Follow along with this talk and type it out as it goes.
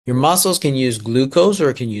Your muscles can use glucose or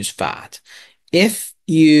it can use fat. If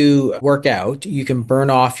you work out, you can burn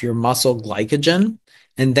off your muscle glycogen.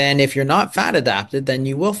 And then if you're not fat adapted, then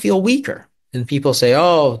you will feel weaker. And people say,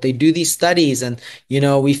 oh, they do these studies and,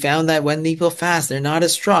 we found that when people fast, they're not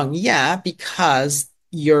as strong. Yeah, because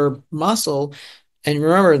your muscle, and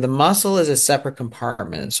remember, the muscle is a separate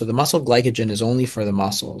compartment. So the muscle glycogen is only for the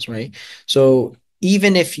muscles, right? So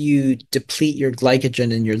even if you deplete your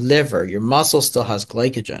glycogen in your liver, your muscle still has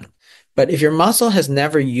glycogen. But if your muscle has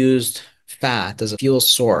never used fat as a fuel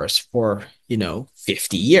source for,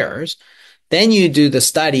 50 years, then you do the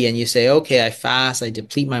study and you say, okay, I fast, I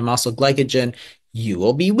deplete my muscle glycogen. You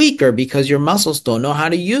will be weaker because your muscles don't know how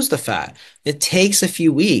to use the fat. It takes a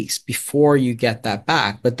few weeks before you get that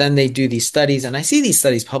back. But then they do these studies, and I see these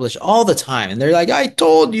studies published all the time. And they're like, I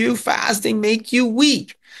told you fasting make you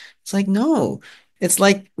weak. It's like, no, it's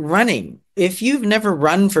like running. If you've never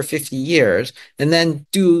run for 50 years and then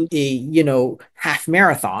do a, half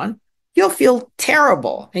marathon, you'll feel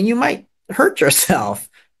terrible and you might hurt yourself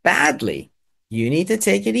badly. You need to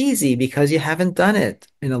take it easy because you haven't done it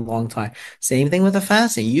in a long time. Same thing with the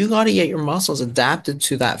fasting. You got to get your muscles adapted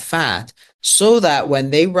to that fat so that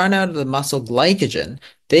when they run out of the muscle glycogen,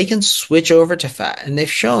 they can switch over to fat. And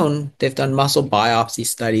they've done muscle biopsy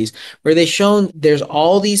studies where they've shown there's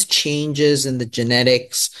all these changes in the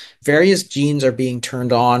genetics. Various genes are being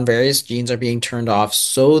turned on, various genes are being turned off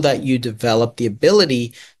so that you develop the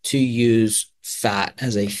ability to use fat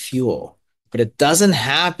as a fuel. But it doesn't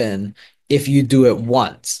happen if you do it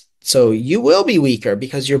once. So you will be weaker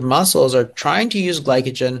because your muscles are trying to use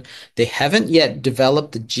glycogen. They haven't yet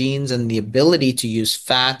developed the genes and the ability to use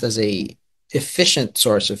fat as a efficient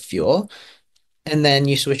source of fuel. And then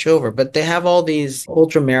you switch over. But they have all these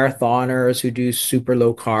ultra marathoners who do super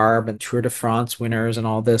low carb and Tour de France winners and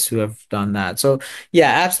all this who have done that. So yeah,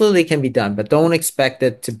 absolutely can be done, but don't expect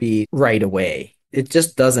it to be right away. It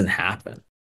just doesn't happen.